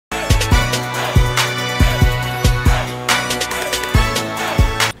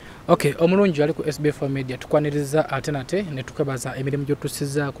Okay, omulungi ali ku SB4 MEDIA tukwaniriza atenate ne tukabaza emirimu gyo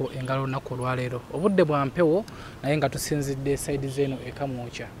tusizaako engalo nako lwaleero. Obudde bwa mpewo naye nga tusinzidde side zeno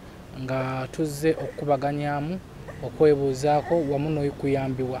ekamwocha nga tuzze okubaganyaamu okwebuuzaako wamu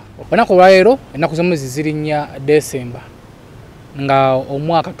n'okuyambiwa. Onako lwaleero ennaku zemu zirinnya December nga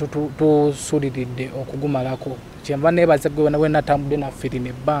omwaka tusuuliridde okugumalako. Kyenva neebaza gwe wenna tambudde naffe lino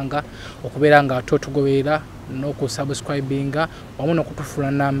ebbanga okubeera nga totugoberera n'okusubscribinga wamu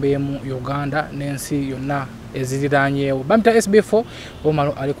n'okutufuula nnamba emu Uganda n'ensi yonna eziriraanyeewo. Bamita SB4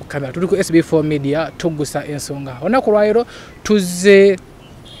 Omalo ali ku kamera. Tuli ku SB4 MEDIA tuggusa ensonga. Olunaku lwaleero tuzze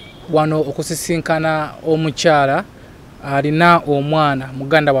wano okusisinkana omukyala alina omwana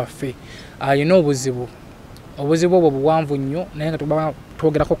muganda waffe alina obuzibu obwo buwanvu nnyo naye nga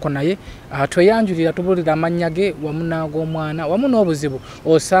twogerako naye tweyanjulira tubulira amannya ge wamu n'ag'omwana wamu n'obuzibu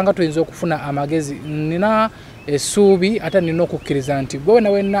osanga tuyinza okufuna amagezi. Nina essuubi ate nina okukkiriza nti gwe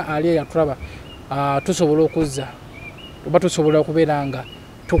wenna ali eyatulaba tusobola okuzza oba tusobola okubeera nga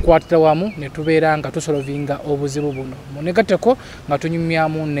tukwatira wamu ne tubeera nga tusolovinga obuzibu buno. Munegateko nga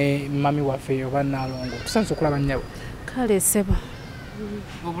tunyumyamu ne mami waffe oba Nalongo. Tusanze okulaba nnyabo. Kale sebo.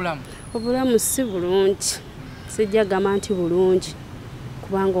 Obulamu si bulungi. Sijja gamba nti bulungi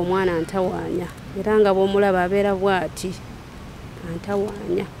kubanga omwana antawaanya era nga bw'omulaba abeera bw'ati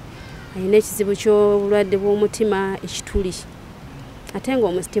antawaanya. Alina ekizibu ky'obulwadde bw'omutima ekituli ate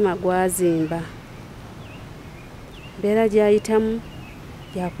ng'omutima gwazimba. Mbeera gy'ayitamu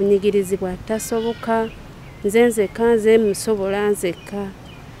yakunyigirizibwa tasoboka nze musobola nzekka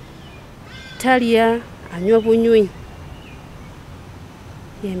talya anywa bunywi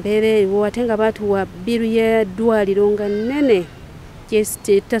embeera eriwo ate nga baatuwa bbiru y'eddwaliro nga nnene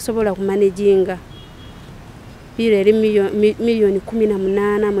tasobola kumanejinga. Bbiru eri miliyoni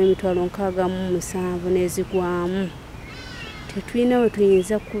 18,667 n'ezigwamu. Tetulina we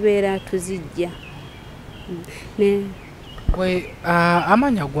tuyinza kubeera tuzijja.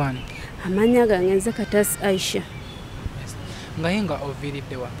 Amanya gwani? Amanya gange nze Katasi Aisha. Ngaye nga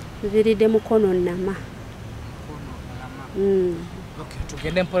oviiridde wa? Oviiridde Mukono Nama. Okay,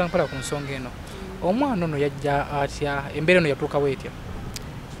 tugende mpola ku nsonga eno. Omwana ono yajja atya? Embeera eno yatuuka bw'etya?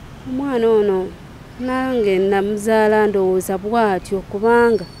 Omwana ono nange namuzaala ndowooza bw'atyo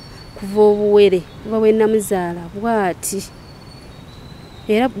kubanga kuva obuwere kuba bwe namuzaala bw'ati.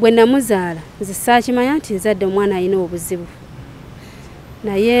 Era bwe namuzaala nze saakimanya nti nzadde omwana alina obuzibu.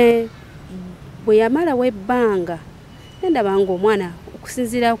 Naye bwe yamalawo ebbanga ndaba ng'omwana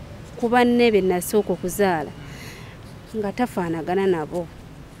okusinziira ku banne be nasooka okuzaala nga tafaanagana nabo.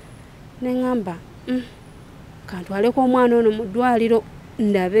 Ne ngamba kantwaleko omwana ono mu ddwaliro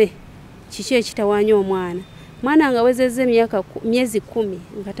ndabe kiki ekitawaanya omwana. Mwana nga wezezze myezi 10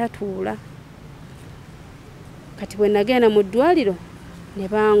 nga tatuula. Kati bwe nagenda mu ddwaliro ne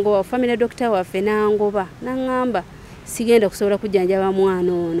bangoba family doctor waffe n'angoba n'angamba sigenda kusobola kujjanjaba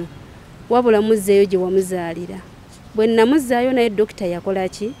mwana ono wabula muzzeeyo gye wamuzaalira. Bwe namuzzaayo naye doctor yakola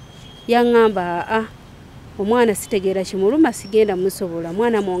ki? Yaŋŋamba omwana sitegeera kimuluma sigenda musobola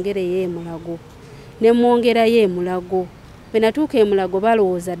mwana mwongereyo emulago. Ne mwongerayo emulago. Bwe natuuka emulago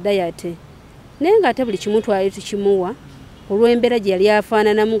balowooza dayate. Naye nga ate buli kimu twali tukimuwa olw'embeera gye yali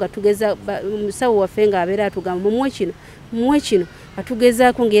afaananamu nga tugeza omusawo waffe ng'abeera atugamba mumuwe kino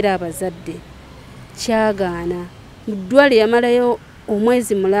atugezaako ng'era abazadde. Kyagaana. Mu ddwaliro yamalayo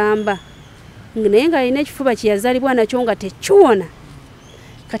omwezi mulamba naye ng'alina ekifuba kye yazaalibwa nakyo nga tekiwona.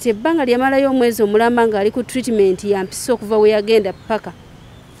 Kati ebbanga lyamalayo omwezi omulamba ng'ali ku treatment ya mpisa okuva we yagenda paka.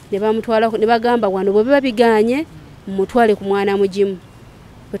 Ne bamutwalako ne bagamba wano bwe biba biganye mutwale ku mwana mugimu.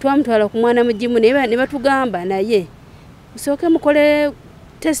 Bwe twamutwala ku mwana mugimu ne batugamba naye musooke mukole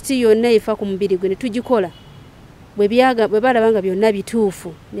test yonna efa ku mubiri gwe ne tugikola. Bwe balaba nga byonna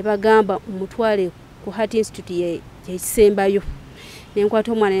bituufu ne bagamba mutwale ku Heart Institute yekisembayo. Ne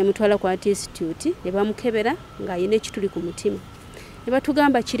nkwata omwana ne mutwala ku Heart Institute ne bamukebera ng'ayina ekituli ku mutima. Ne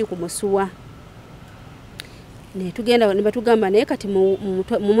batugamba kiri ku musuwa. Ne batugamba naye kati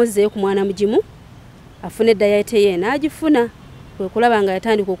mumuzzeeyo ku mwana mugimu afune diet ye n'agifuna. Kwe kulaba nga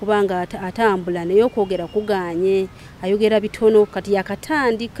yatandika okuba nga atambula naye okwogera kuganye ayogera bitono kati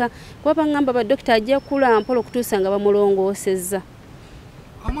yakatandika kuba bangamba badokita ajja kula mpola okutuusa nga bamulongoosezza.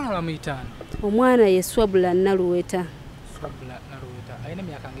 Omwana bamuyitaani? Omwana ye Swabula Naluweta. Alina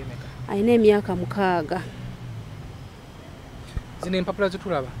emyaka ng'emeka? Alina emyaka 6. Zino empapula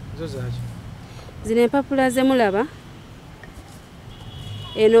zetulaba zo zaaki? Zino empapula ze mulaba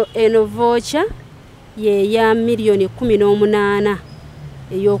eno voucher ye ya miliyoni 18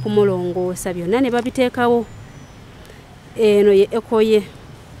 ey'okumulongoosa byonna ne babiteekawo. Eno ye ekoye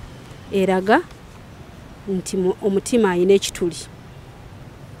eraga nti omutima alina ekituli.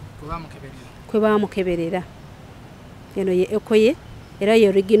 kwe baamukeberera. Eno ye eko ye era ye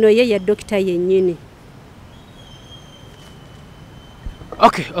origino ye ya dokita yennyini.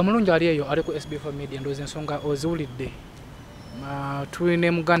 Okay, omulungi ali eyo ali ku SB4 Media ndoze ensonga oziwulidde.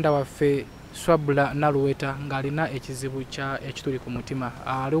 Tulina muganda waffe Swabula Naluweta ng'alina ekizibu kya ekituli ku mutima.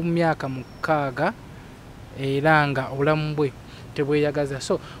 Ali mu myaka 6 era nga obulamu bwe tebweyagaza.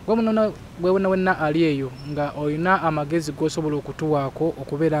 So gwe wenna ali eyo nga olina amagezi g'osobola okutuwaako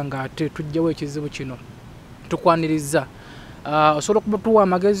okubeera nga ate tujjawo ekizibu kino tukwaniriza. Osobola okutuwa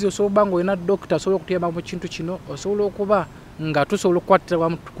amagezi, osobola nga olina dokita osobola okutuyamba mu kintu kino, osobola okuba nga tusobola okukwatira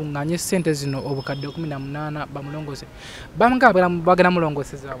wamu tukunganye ssente zino obukadde 18 bamulongose. Bamanga bagenda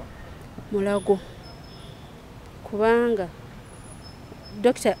mulongosezaawa Mulago kubanga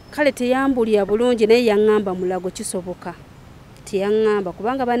dokita kale teyambulya bulungi naye yaŋŋamba Mulago kisoboka tiyaŋŋamba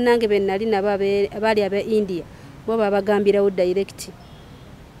kubanga bannange be nali nabo abaali aba India bo babagambirawo direct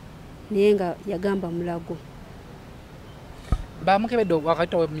naye nga yagamba Mulago. Bamukebedde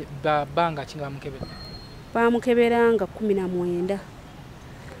wakati banga kinga bamukebedde bamukeberanga 19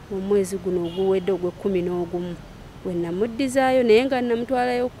 mu mwezi guno oguwedde ogwe 11 we namuddizaayo naye nga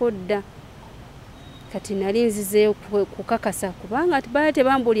namutwalayo kodda kati nali nzizeeyo kukakasa kubanga baali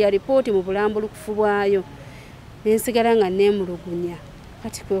tebambulya ripooti mu bulambulukufu bwayo nensigala nga neemulugunya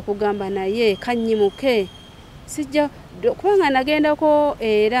kati kwe kugamba naye kanyimuke sijja kubanga nagendako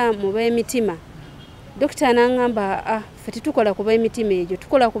era mu b'emitima dokita n'aŋŋamba ffe tetukola ku b'emitima egyo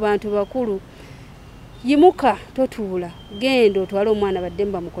tukola ku bantu bakulu yimuka totuula genda otwale omwana badde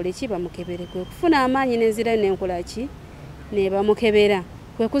bamukole ki bamukebere kwe kufuna amaanyi n'enzirayo n'enkola ki ne bamukebera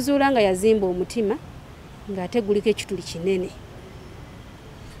kwe kuzuula nga yazimba omutima ng'ate guliko ekituli kinene.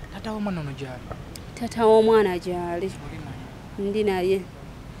 Tata w'omwana ono gyali? Tata w'omwana gyali ndi naye.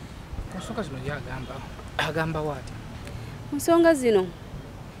 Ensonga zino agamba waati? Ensonga zino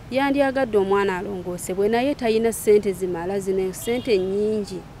yandyagadde omwana alongoosebwe naye talina ssente zimala, zino ssente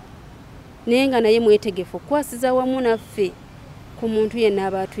nnyingi naye nga naye mwetegefu okwasiza wamu naffe ku muntu yenna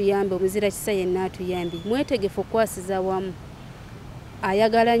aba atuyambe, omuzira kisa yenna atuyambe, mwetegefu okwasiza wamu.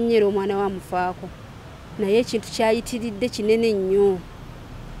 Ayagala nnyo era omwana wa mufaako naye ekintu kyayitiridde kinene nnyo,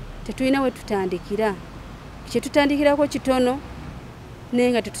 tetulina we tutandikira, kye tutandikirako kitono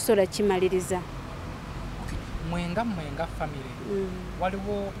naye nga tetusobola kimaliriza. Mwenga famire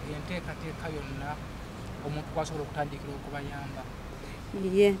waliwo enteekateeka yonna omuntu kwasobola okutandikira okubayamba?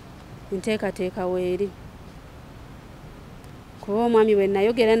 Ye enteekateeka weeri kuba omwami we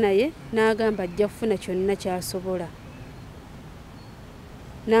nayogera naye n'agamba ajja kufuna kyonna kyasobola.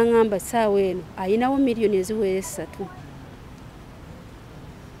 N'aŋŋamba ssaawa eno ayinawo miliyoni eziwera 3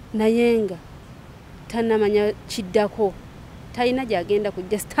 naye nga tannamanya kiddako, talina gy'agenda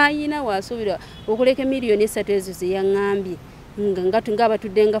kujja, tayina waasuubirwa okuleka miliyoni 3 ezo ze yaŋŋambye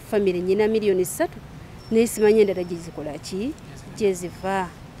ng'abatudde nga famire nnyina miliyoni 3 naye simanyi endala gye zikola ki gye ziva.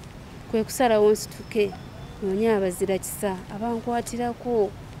 Kwe kusalawo nsituke nonya abazira kisa abankwatirako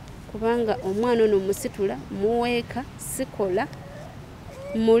kubanga omwana ono musitula muweeka sikola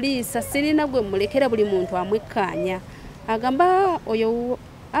muliisa sirina gwe mulekera, buli muntu amwekkaanya agamba oyo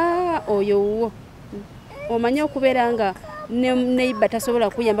wuwo omanye okubeera nga neiba tasobola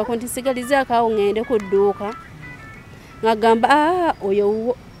kuyambako nti sigalizaako awo ngende ku dduuka ng'agamba oyo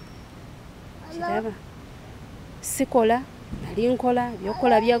wuwo kiraba sikola nali nkola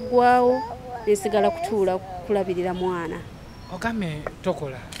byokola byaggwawo nesigala kutuula kulabirira mwana. Ogambye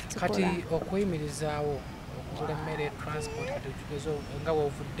tokola kati okuyimirizaawo okugula emmere transport kati ezo nga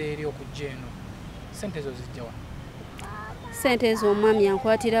wovudde eri okujja eno ssente ezo zijjawa? Ssente ezo omwami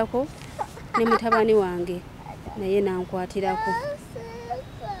yankwatirako ne mutabani wange naye nankwatirako.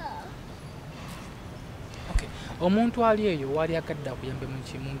 Okay. Omuntu ali eyo wali agadde akuyambe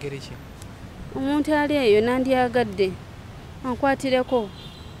mu ngeri ki? Omuntu ali eyo nandyagadde ankwatireko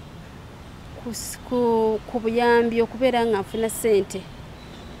ku buyambi okubeera nga nfuna ssente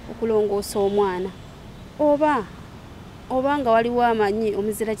okulongoosa omwana oba nga waliwo amanyi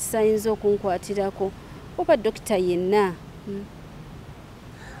omuzira kisayinza okunkwatirako oba dokita yenna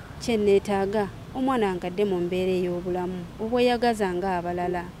kyenneetaaga omwana angadde mu mbeera ey'obulamu obweyagaza nga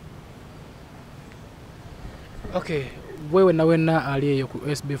abalala. Okay, wewe na wenna ali eyo ku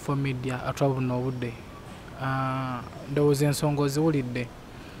SB4 Media atwabuna obudde ndowooza ensonga oziwulidde,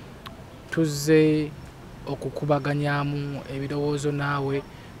 tuzze okukubaganyamu ebirowoozo naawe,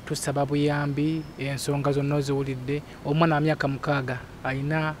 tusaba buyambi, ensonga zonna oziwulidde. Omwana wa myaka 6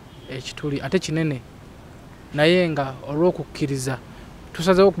 alina ekituli ate kinene naye nga olw'okukkiriza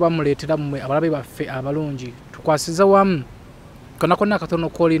tusazeewo okuba muleetera mmwe abalabe baffe abalungi tukwasiza wamu konna katono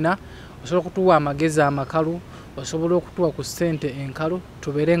kolina osobola okutuwa amagezi amakalu osobola okutuwa ku ssente enkalu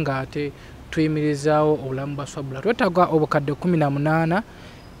tubeere nga ate tuyimirizaawo obulamu bwa swabula. Twetaaga obukadde 18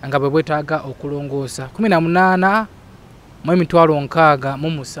 nga bwe bwetaaga okulongoosa 18 mu emitwalo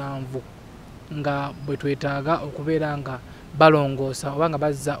 67 nga bwe twetaaga okubeera nga balongoosa oba nga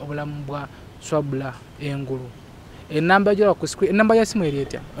bazza obulamu bwa swabula engulu. Enamba y'ola ku screen, enamba ya simu eri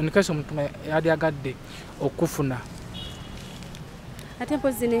etya onikese omuntu yadyagadde okufuna. Ate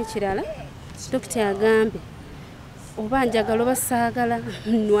mpozi n'ekirala dokita agambe oba njagala oba saagala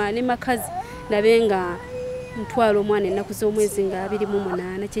nwane makazi nabe nga ntwala omwana ennaku z'omwezi nga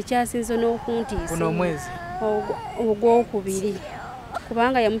 28 kyekyasinze n'okuntiisa guno omwezi ogwokubiri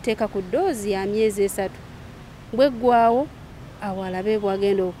kubanga yamuteeka ku ddoozi ya myezi 3 bweggwawo awalabe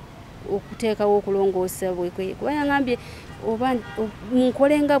bwagenda okuteekawo okulongoosa bwekwe kuba yangambye oba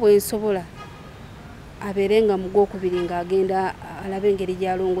nkole nga bwe nsobola abeere nga mu gwokubiri ng'agenda alabe engeri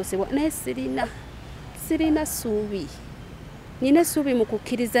gyalongoosebwa naye sirina ssuubi. Nina ssuubi mu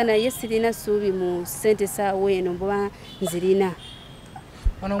kukkiriza naye sirina ssuubi mu ssente saawa eno mbuba nzirina.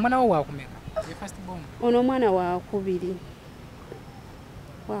 Ono omwana wo waakumeka? Ono omwana wakubiri.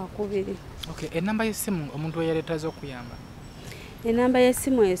 Okay, enamba y'essimu omuntu eyaleetaza okuyamba? Enamba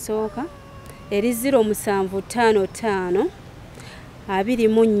y'essimu esooka eri 0755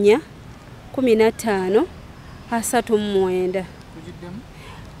 24 15 39.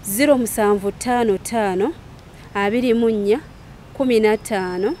 0755 24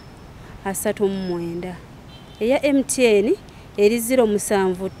 15 39. Eya MTN eri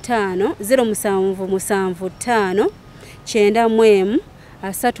 0775 0775 91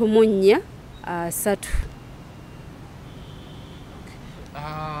 34 3.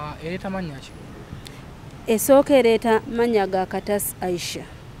 Ereeta mannya ki? Esooka ereeta mannya ga Katasi Aisha.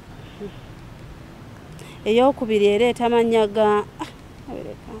 Eyokubiri ereeta mannya ga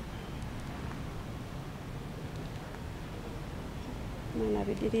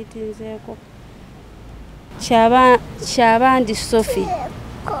bidiriitinzeeko Kyabandi Sophie.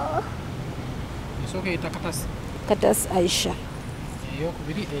 Esooka ereeta Katasi Aisha.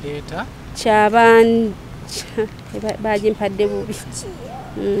 Eyokubiri ereeta Kyabandi bagimpadde bubi.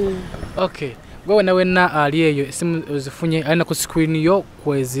 Okay, gwe wenna ali eyo esimu ozifunye alina ku screen yo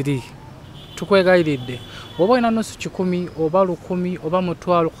kweziri. Tukwegayiridde oba olina nusu 10 oba 100 oba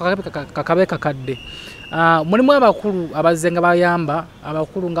 1,000 kakabe kakadde. Mulimu abakulu abazze nga bayamba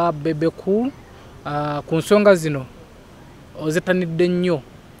abakulu nga bebe cool ku nsonga zino ozetanidde nnyo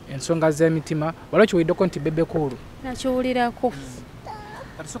ensonga z'emitima waliwo kiwuliddeko nti bebe cool nakiwulirako.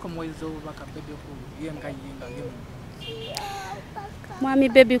 Katusoka muwezo baka bebe cool yenga Mwami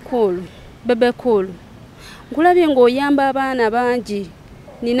bebe cool nkulabye ng'oyamba abaana bangi.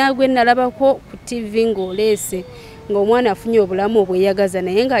 Nina gwe nalabako ku TV ng'oleese ng'omwana afunye obulamu obweyagaza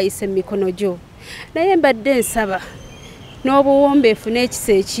naye ng'ayise mu mikono gyo. Naye mbadde nsaba n'obuwombeefu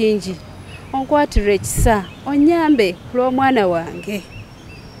n'ekisa ekingi onkwatirwe ekisa onyambe ku lw'omwana wange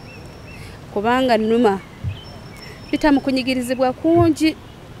kubanga nnuma bitamukunyigirizibwa kungi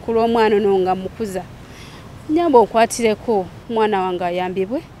ku lw'omwana ono nga mukuza. Nyambe onkwatireko omwana wange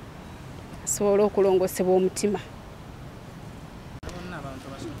ayambibwe asobole okulongosebwa omutima.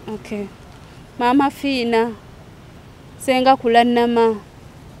 Okay. Mama Fiina senga kulannama.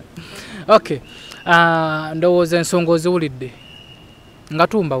 Okay. Ndowooza ensonga oziwulidde nga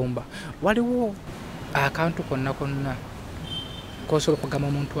tumbawumba waliwo akantu konna kosobola okugamba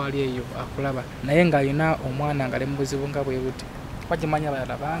omuntu ali eyo akulaba naye ng'alina omwana nga ali mu buzibu nga bwe buti bagimanya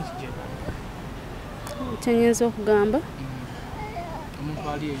abalala bangi gye kyenyinza okugamba omuntu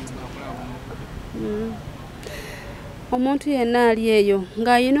ali eyo ng'akulaba omuntu yenna ali eyo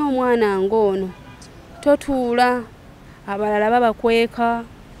ng'ayina omwana ng'ono totuula abalala babakweka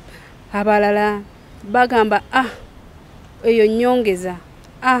abalala bagamba eyo nnyongeza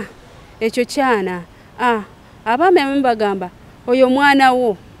ekyo kyana abaami abamu bagamba oyo mwana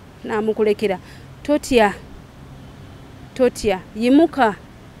wo naamukulekera totya yimuka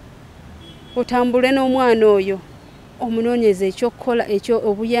otambule n'omwana oyo omunoonyeza ekyokukola ekyo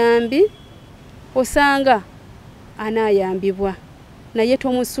obuyambi osanga anaayambibwa naye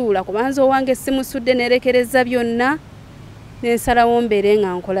tomusuula kubanza owange simusudde nerekereza byonna nensalawo mbeere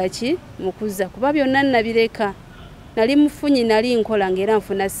nga nkola ki mukuza kuba byonna nabireka nali mufunyi nali nkola ng'era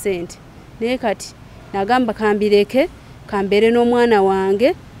nfuna ssente naye kati nagamba kambireke kambeere n'omwana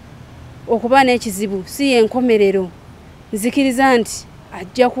wange okuba n'ekizibu si yenkomerero nzikiriza nti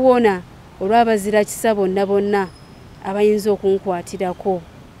ajja kuwona olw'abazira kisa bonna abayinza okunkwatirako.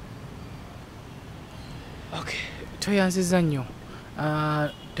 Okay, toyanziza nnyo.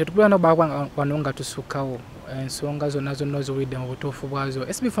 Tetugula no wano nga tusukkawo ensonga zonna ziwulidde mu butuufu bwazo.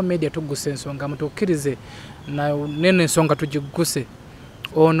 SB4 Media tugguse ensonga mutukkirize nene ensonga tugigguse.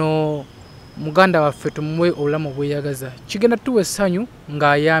 Ono muganda waffe tumuwe obulamu bweyagaza. Kigenda tuwa essanyu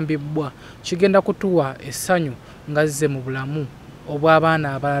ng'ayambibwa. Kigenda kutuwa essanyu ng'azze mu bulamu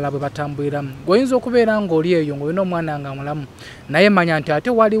obw'abaana abalala bwe batambuliramu. Goyinza okubeera ng'oli eyo ng'olina omwana nga mulamu, naye manya nti ate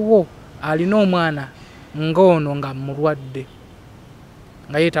waliwo alina omwana ng'ono nga mulwadde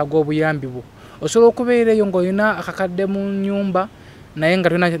nga yeetaaga obuyambi bwo. Osobola okubeera eyo ng'olina akakadde mu nnyumba naye nga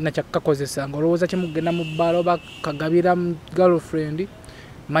tolina nakyakakozesa, ng'olowooza kimugenda mu bbaala oba kagabira girlfriend.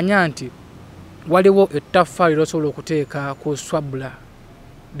 Manya nti waliwo ettaffaali ly'osobola okuteeka ku swabula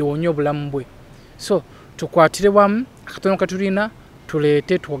liwonye obulamu bwe. So tukwatire wamu akatono katulina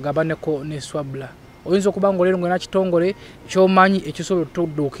tuleete tugabaneko ne swabula. Oyinza okuba ng'olero ng'olina kitongole ky'omanyi ekisobola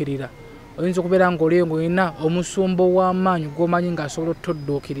otodduukirira. Oyinza okubeera ng'olero ng'olina omusumba w'amaanyi gw'omanyi ng'asobola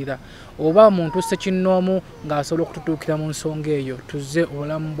otodduukirira, oba muntu ssekinnoomu ng'asobola okututuukira mu nsonga eyo. Tuzze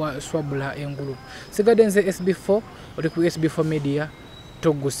obulamu bwa swabula engulu. Sigadde nze SB4, oli ku SB4 Media,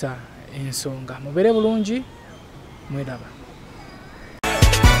 toggusa ensonga. Mubeere bulungi, mweraba.